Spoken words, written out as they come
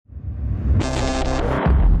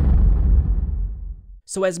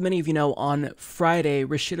So as many of you know, on Friday,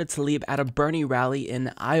 Rashida Tlaib at a Bernie rally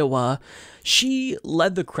in Iowa, she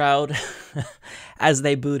led the crowd as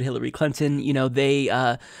they booed Hillary Clinton. You know,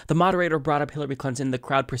 the moderator brought up Hillary Clinton, the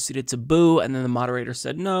crowd proceeded to boo, and then the moderator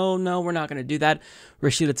said, no, we're not going to do that.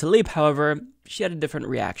 Rashida Tlaib, however, she had a different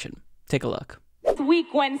reaction. Take a look. This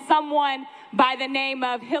week when someone by the name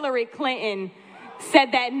of Hillary Clinton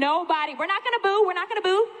said that nobody, we're not going to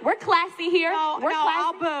boo, we're classy here. We're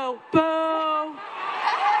classy. I'll boo.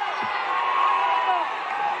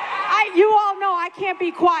 You all know I can't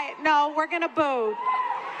be quiet. No, we're going to boo.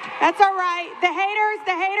 That's all right. The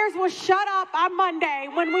haters will shut up on Monday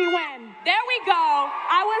when we win. There we go.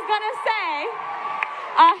 I was going to say,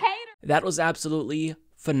 a hater. That was absolutely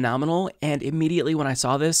phenomenal, and immediately when I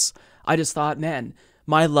saw this, I just thought, man,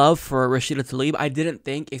 my love for Rashida Tlaib, I didn't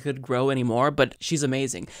think it could grow anymore, but she's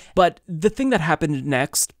amazing. But the thing that happened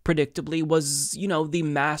next, predictably, was, you know, the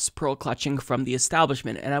mass pearl clutching from the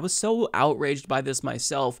establishment. And I was so outraged by this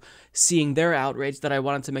myself, seeing their outrage, that I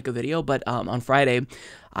wanted to make a video. But on Friday,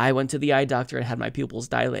 I went to the eye doctor and had my pupils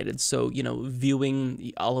dilated. So, you know,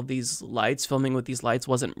 viewing all of these lights, filming with these lights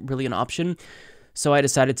wasn't really an option. So I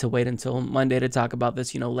decided to wait until Monday to talk about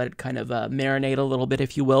this, you know, let it kind of marinate a little bit,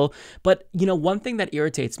 if you will. But, you know, one thing that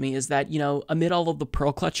irritates me is that, you know, amid all of the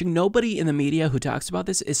pearl clutching, nobody in the media who talks about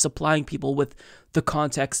this is supplying people with the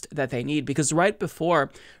context that they need. Because right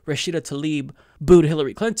before Rashida Tlaib booed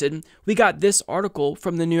Hillary Clinton, we got this article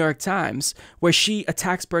from the New York Times where she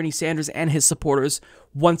attacks Bernie Sanders and his supporters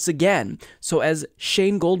once again. So as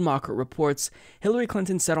Shane Goldmacher reports, Hillary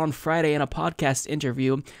Clinton said on Friday in a podcast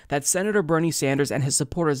interview that Senator Bernie Sanders and his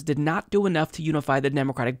supporters did not do enough to unify the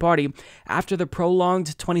Democratic Party after the prolonged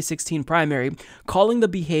 2016 primary, calling the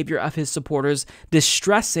behavior of his supporters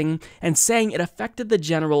distressing and saying it affected the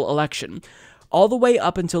general election. All the way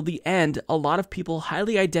up until the end, a lot of people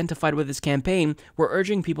highly identified with this campaign were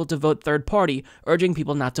urging people to vote third party, urging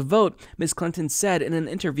people not to vote, Ms. Clinton said in an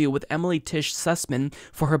interview with Emily Tish Sussman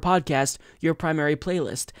for her podcast, Your Primary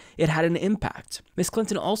Playlist. It had an impact. Ms.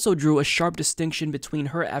 Clinton also drew a sharp distinction between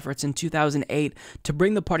her efforts in 2008 to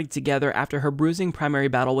bring the party together after her bruising primary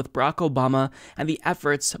battle with Barack Obama and the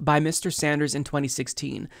efforts by Mr. Sanders in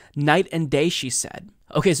 2016. Night and day, she said.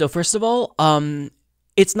 Okay, so first of all,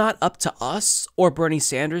 it's not up to us or Bernie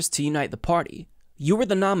Sanders to unite the party. You were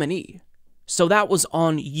the nominee. So that was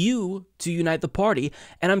on you to unite the party.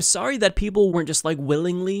 And I'm sorry that people weren't just like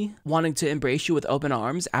willingly wanting to embrace you with open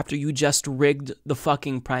arms after you just rigged the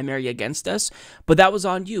fucking primary against us. But that was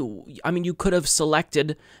on you. I mean, you could have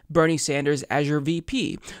selected Bernie Sanders as your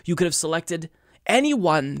VP. You could have selected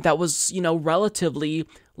anyone that was, you know, relatively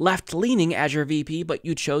left-leaning as your VP, but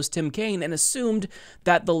you chose Tim Kaine and assumed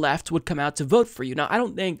that the left would come out to vote for you. Now, I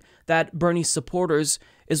don't think that Bernie supporters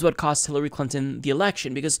is what cost Hillary Clinton the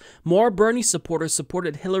election, because more Bernie supporters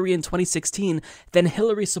supported Hillary in 2016 than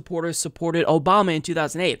Hillary supporters supported Obama in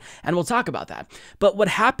 2008, and we'll talk about that. But what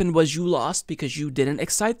happened was you lost because you didn't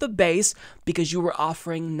excite the base, because you were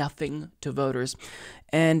offering nothing to voters.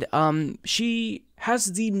 And she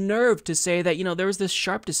has the nerve to say that, you know, there was this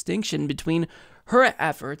sharp distinction between her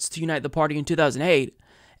efforts to unite the party in 2008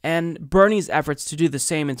 and Bernie's efforts to do the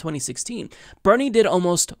same in 2016. Bernie did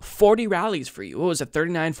almost 40 rallies for you. What was it,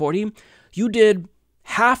 39, 40? You did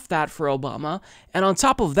half that for Obama, and on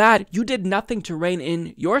top of that, you did nothing to rein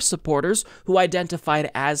in your supporters who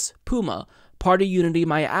identified as Puma. Party unity,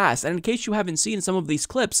 my ass. And in case you haven't seen some of these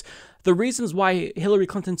clips, the reasons why Hillary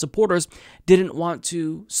Clinton supporters didn't want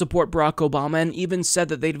to support Barack Obama and even said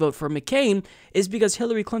that they'd vote for McCain is because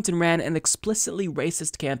Hillary Clinton ran an explicitly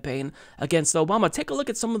racist campaign against Obama. Take a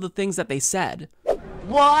look at some of the things that they said.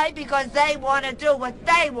 Why? Because they want to do what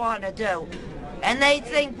they want to do. And they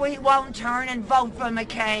think we won't turn and vote for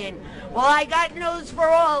McCain. Well, I got news for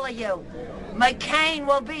all of you. McCain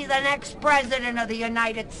will be the next president of the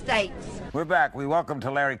United States. We're back. We welcome to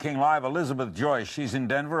Larry King Live Elizabeth Joyce. She's in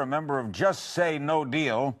Denver, a member of Just Say No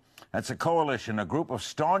Deal. That's a coalition, a group of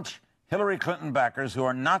staunch Hillary Clinton backers who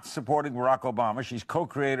are not supporting Barack Obama. She's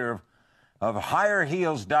co-creator of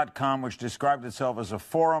HigherHeels.com, which described itself as a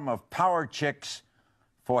forum of power chicks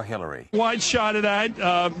for Hillary. Wide shot of that.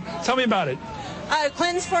 Tell me about it.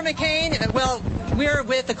 Clinton's for McCain. Well, we're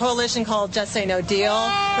with a coalition called Just Say No Deal.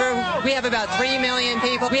 We have about 3 million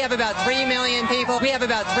people. We have about 3 million people. We have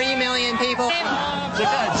about 3 million people. Same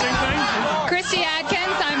thing? Christy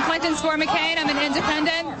Adkins. I'm Clinton's for McCain. I'm an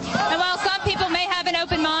independent. And while some people may have an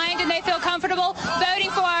open mind and they feel comfortable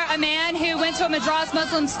voting for a man who went to a Madras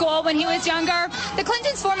Muslim school when he was younger, the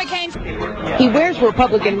Clintons for McCain. He wears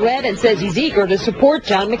Republican red and says he's eager to support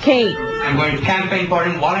John McCain. I'm going to campaign for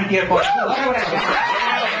him, volunteer for him.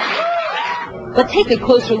 But take a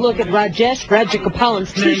closer look at Rajesh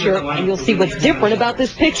Rajagopalan's t-shirt and you'll see what's different about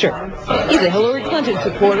this picture. He's a Hillary Clinton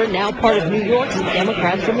supporter, now part of New York's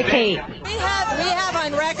Democrats for McCain. We have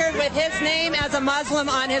on record with his name as a Muslim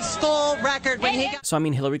on his school record when he got... So, I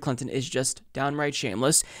mean, Hillary Clinton is just downright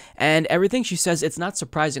shameless, and everything she says, it's not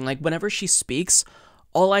surprising. Like, whenever she speaks,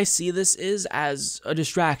 all I see this is as a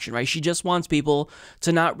distraction, right? She just wants people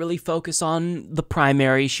to not really focus on the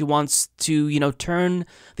primary. She wants to, turn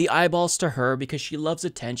the eyeballs to her because she loves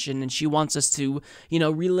attention, and she wants us to,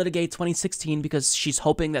 relitigate 2016 because she's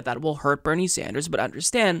hoping that will hurt Bernie Sanders. But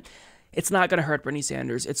understand, it's not going to hurt Bernie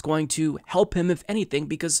Sanders. It's going to help him, if anything,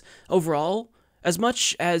 because overall, as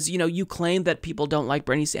much as, you claim that people don't like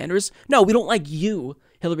Bernie Sanders, no, we don't like you,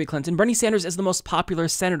 Hillary Clinton. Bernie Sanders is the most popular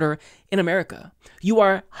senator in America. You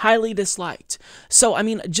are highly disliked. So, I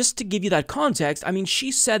mean, just to give you that context, I mean,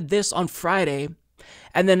 she said this on Friday,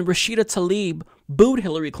 and then Rashida Tlaib booed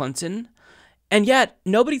Hillary Clinton, and yet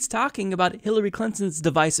nobody's talking about Hillary Clinton's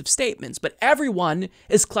divisive statements, but everyone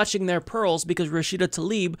is clutching their pearls because Rashida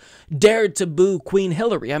Tlaib dared to boo Queen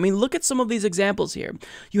Hillary. I mean, look at some of these examples here.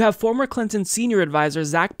 You have former Clinton senior advisor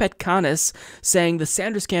Zach Petkanis saying the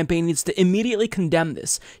Sanders campaign needs to immediately condemn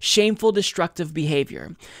this shameful, destructive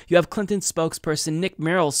behavior. You have Clinton spokesperson Nick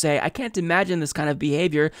Merrill say, I can't imagine this kind of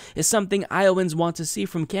behavior is something Iowans want to see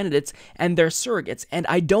from candidates and their surrogates, and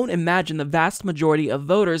I don't imagine the vast majority of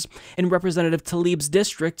voters in Representative Tlaib's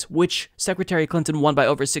district, which Secretary Clinton won by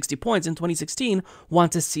over 60 points in 2016,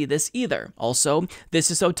 want to see this either. Also,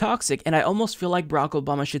 this is so toxic, and I almost feel like Barack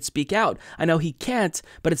Obama should speak out. I know he can't,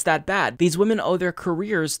 but it's that bad. These women owe their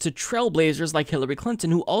careers to trailblazers like Hillary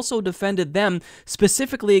Clinton, who also defended them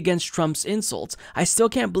specifically against Trump's insults. I still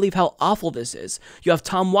can't believe how awful this is. You have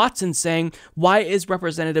Tom Watson saying, why is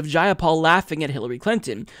Representative Jayapal laughing at Hillary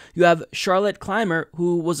Clinton? You have Charlotte Clymer,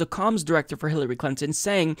 who was a comms director for Hillary Clinton,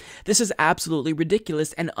 saying, this is absolutely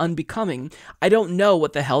ridiculous and unbecoming. I don't know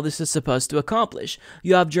what the hell this is supposed to accomplish.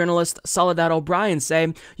 You have journalist Soledad O'Brien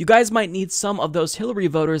say, you guys might need some of those Hillary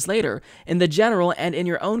voters later, in the general and in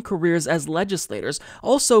your own careers as legislators.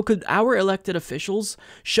 Also, could our elected officials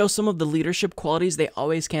show some of the leadership qualities they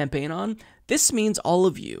always campaign on? This means all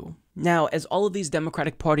of you. Now, as all of these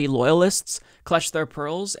Democratic Party loyalists clutch their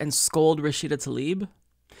pearls and scold Rashida Tlaib,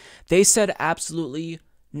 they said absolutely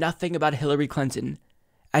nothing about Hillary Clinton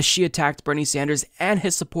as she attacked Bernie Sanders and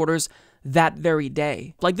his supporters that very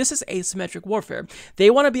day. Like, this is asymmetric warfare. They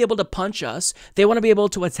want to be able to punch us, they want to be able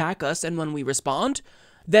to attack us, and when we respond,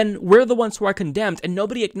 then we're the ones who are condemned, and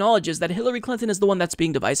nobody acknowledges that Hillary Clinton is the one that's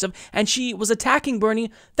being divisive, and she was attacking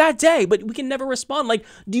Bernie that day, but we can never respond. Like,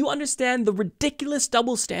 do you understand the ridiculous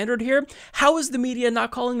double standard here? How is the media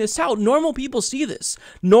not calling this out? Normal people see this.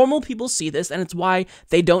 Normal people see this, and it's why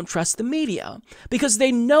they don't trust the media, because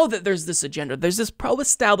they know that there's this agenda. There's this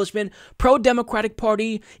pro-establishment, pro-Democratic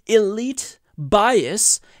Party, elite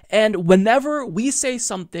bias, and whenever we say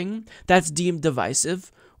something that's deemed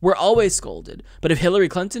divisive, we're always scolded. But if Hillary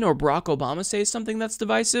Clinton or Barack Obama says something that's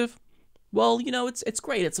divisive, well, it's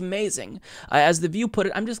great. It's amazing. As The View put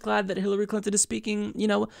it, I'm just glad that Hillary Clinton is speaking,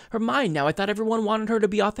 her mind now. I thought everyone wanted her to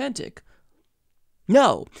be authentic.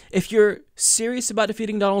 No, if you're serious about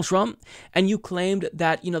defeating Donald Trump and you claimed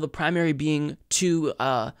that, the primary being too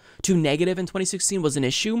negative in 2016 was an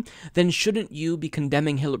issue, then shouldn't you be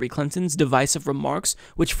condemning Hillary Clinton's divisive remarks,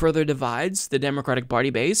 which further divides the Democratic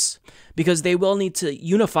Party base? Because they will need to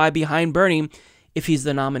unify behind Bernie if he's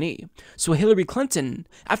the nominee. So Hillary Clinton,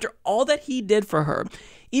 after all that he did for her,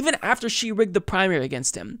 even after she rigged the primary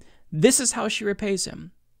against him, this is how she repays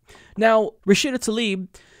him. Now, Rashida Tlaib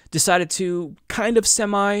decided to kind of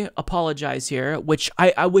semi-apologize here, which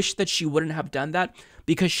I wish that she wouldn't have done that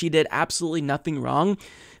because she did absolutely nothing wrong.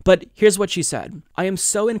 But here's what she said. I am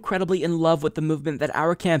so incredibly in love with the movement that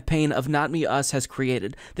our campaign of Not Me Us has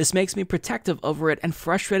created. This makes me protective over it and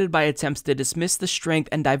frustrated by attempts to dismiss the strength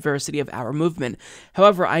and diversity of our movement.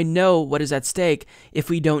 However, I know what is at stake if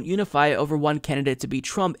we don't unify over one candidate to beat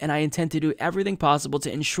Trump, and I intend to do everything possible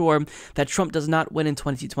to ensure that Trump does not win in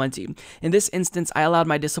 2020. In this instance, I allowed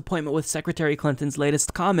my disappointment with Secretary Clinton's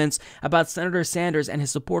latest comments about Senator Sanders and his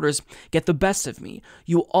supporters get the best of me.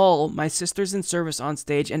 You all, my sisters in service on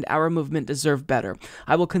stage, and our movement deserve better.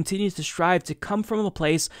 I will continue to strive to come from a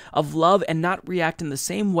place of love and not react in the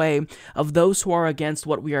same way of those who are against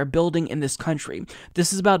what we are building in this country.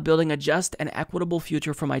 This is about building a just and equitable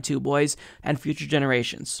future for my two boys and future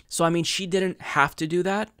generations. So, I mean, she didn't have to do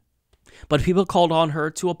that, but people called on her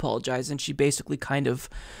to apologize, and she basically kind of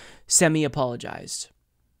semi-apologized.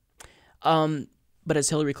 But has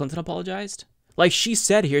Hillary Clinton apologized? Like she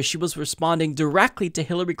said here, she was responding directly to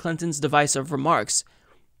Hillary Clinton's divisive remarks,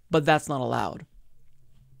 but that's not allowed.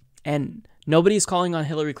 And Nobody's calling on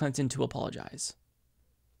Hillary Clinton to apologize.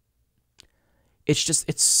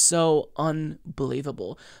 It's so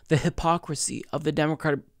unbelievable. The hypocrisy of the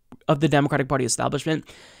Democratic Party establishment,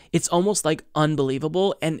 it's almost like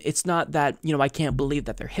unbelievable. And it's not that, I can't believe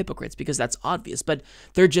that they're hypocrites, because that's obvious, but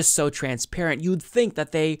they're just so transparent. You'd think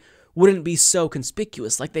that they wouldn't be so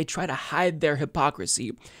conspicuous, like they try to hide their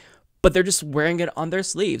hypocrisy, but they're just wearing it on their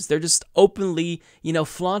sleeves. They're just openly,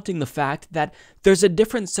 flaunting the fact that there's a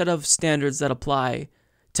different set of standards that apply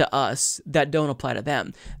to us that don't apply to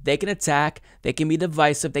them. They can attack, they can be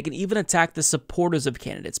divisive, they can even attack the supporters of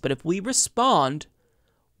candidates. But if we respond,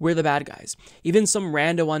 we're the bad guys. Even some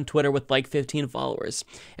rando on Twitter with like 15 followers,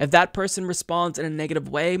 if that person responds in a negative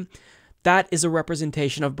way, that is a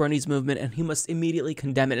representation of Bernie's movement, and he must immediately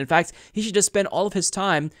condemn it. In fact, he should just spend all of his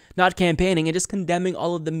time not campaigning and just condemning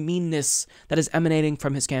all of the meanness that is emanating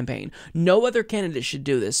from his campaign. No other candidate should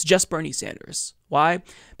do this, just Bernie Sanders. Why?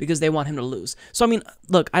 Because they want him to lose. So,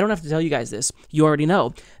 look, I don't have to tell you guys this. You already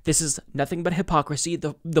know. This is nothing but hypocrisy.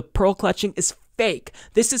 The pearl clutching is fake.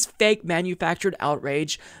 This is fake, manufactured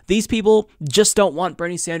outrage. These people just don't want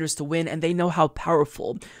Bernie Sanders to win, and they know how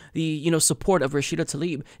powerful the, support of Rashida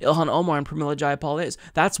Tlaib, Ilhan Omar, and Pramila Jayapal is.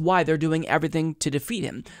 That's why they're doing everything to defeat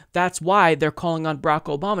him. That's why they're calling on Barack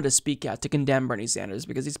Obama to speak out, to condemn Bernie Sanders,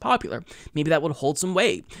 because he's popular. Maybe that would hold some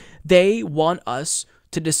weight. They want us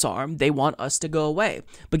to disarm. They want us to go away.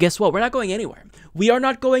 But guess what? We're not going anywhere. We are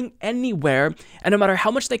not going anywhere. And no matter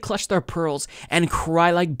how much they clutch their pearls and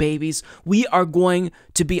cry like babies, we are going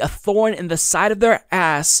to be a thorn in the side of their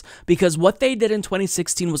ass, because what they did in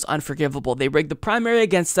 2016 was unforgivable. They rigged the primary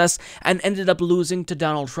against us and ended up losing to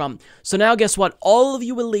Donald Trump. So now guess what? All of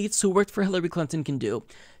you elites who worked for Hillary Clinton can do: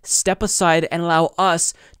 step aside and allow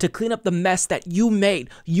us to clean up the mess that you made.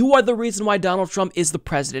 You are the reason why Donald Trump is the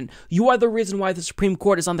president. You are the reason why the Supreme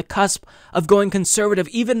Court is on the cusp of going conservative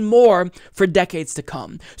even more for decades to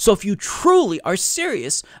come. So if you truly are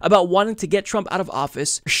serious about wanting to get Trump out of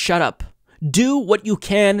office, shut up. Do what you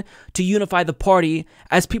can to unify the party,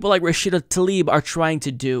 as people like Rashida Tlaib are trying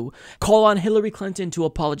to do. Call on Hillary Clinton to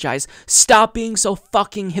apologize. Stop being so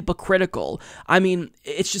fucking hypocritical.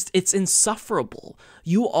 It's insufferable.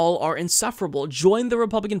 You all are insufferable. Join the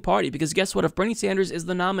Republican Party, because guess what? If Bernie Sanders is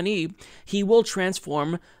the nominee, he will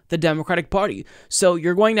transform the Democratic Party. So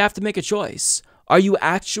you're going to have to make a choice. Are you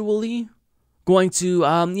actually going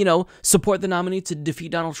to, support the nominee to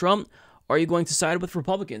defeat Donald Trump? Or are you going to side with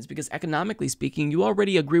Republicans? Because economically speaking, you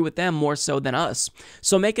already agree with them more so than us.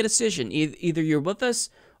 So make a decision. Either you're with us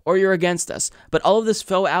or you're against us. But all of this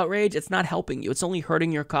faux outrage, it's not helping you. It's only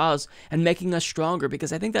hurting your cause and making us stronger,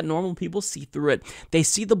 because I think that normal people see through it. They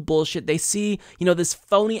see the bullshit. They see, this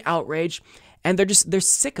phony outrage, and they're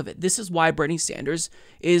sick of it. This is why Bernie Sanders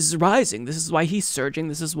is rising. This is why he's surging.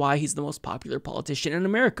 This is why he's the most popular politician in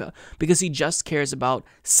America, because he just cares about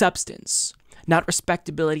substance, not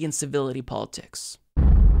respectability and civility politics.